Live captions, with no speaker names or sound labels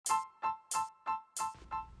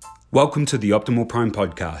Welcome to the Optimal Prime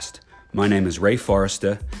Podcast. My name is Ray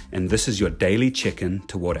Forrester, and this is your daily check-in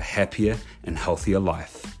toward a happier and healthier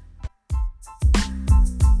life.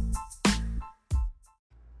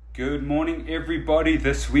 Good morning, everybody.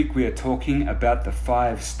 This week we are talking about the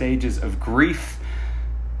 5 stages of grief.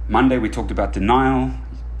 Monday we talked about denial.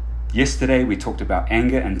 Yesterday we talked about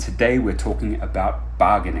anger, and today we're talking about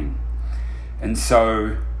bargaining. And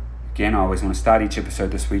so, again, I always want to start each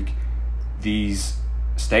episode this week. These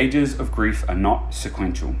stages of grief are not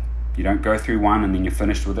sequential. You don't go through one and then you're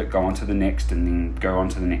finished with it, go on to the next, and then go on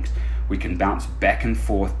to the next. We can bounce back and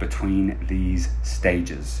forth between these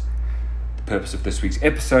stages. The purpose of this week's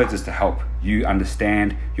episodes is to help you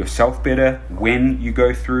understand yourself better when you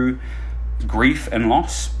go through grief and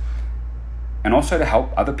loss, and also to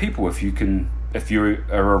help other people if you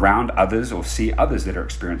are around others or see others that are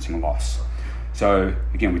experiencing loss. So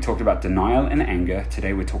again, we talked about denial and anger.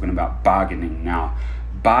 Today we're talking about bargaining. Now,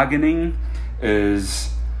 bargaining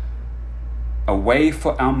is a way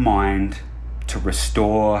for our mind to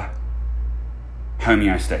restore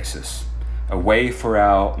homeostasis, a way for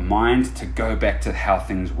our mind to go back to how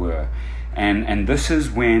things were. And this is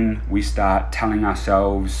when we start telling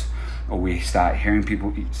ourselves, or we start hearing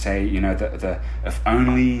people say, the if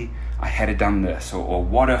only I had done this, or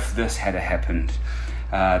what if this had happened.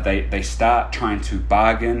 They start trying to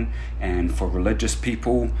bargain, and for religious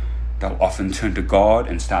people, they'll often turn to God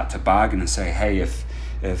and start to bargain and say, hey,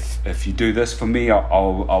 if you do this for me,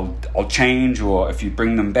 I'll change, or if you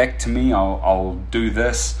bring them back to me, I'll do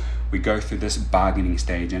this. We go through this bargaining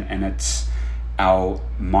stage, and it's our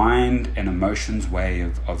mind and emotions way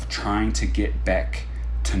of trying to get back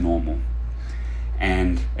to normal.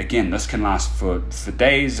 And again, this can last for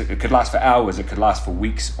days, it could last for hours, it could last for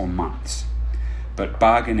weeks or months. But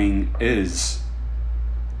bargaining is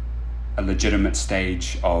a legitimate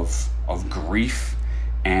stage of grief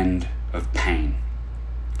and of pain.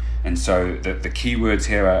 And so the key words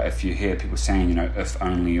here are, if you hear people saying, if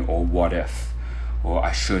only, or what if, or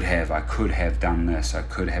I should have, I could have done this, I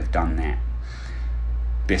could have done that.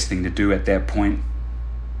 Best thing to do at that point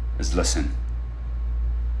is listen.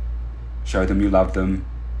 Show them you love them.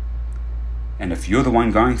 And if you're the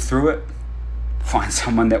one going through it, find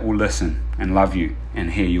someone that will listen and love you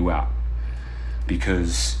and hear you out.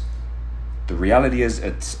 Because the reality is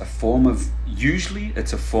usually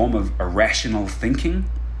it's a form of irrational thinking,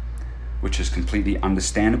 which is completely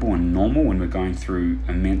understandable and normal when we're going through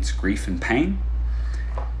immense grief and pain.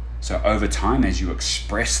 So over time, as you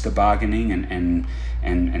express the bargaining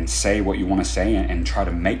and say what you want to say and try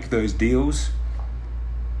to make those deals,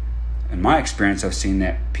 in my experience, I've seen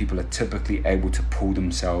that people are typically able to pull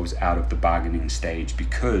themselves out of the bargaining stage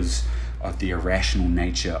because of the irrational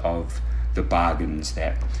nature of the bargains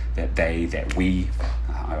that we,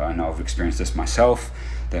 I know I've experienced this myself,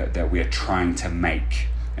 that we are trying to make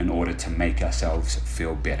in order to make ourselves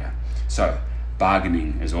feel better. So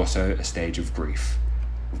bargaining is also a stage of grief.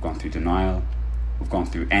 We've gone through denial, we've gone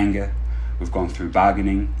through anger, we've gone through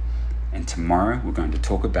bargaining, and tomorrow we're going to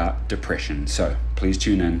talk about depression. So please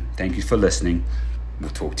tune in. Thank you for listening. We'll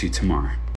talk to you tomorrow.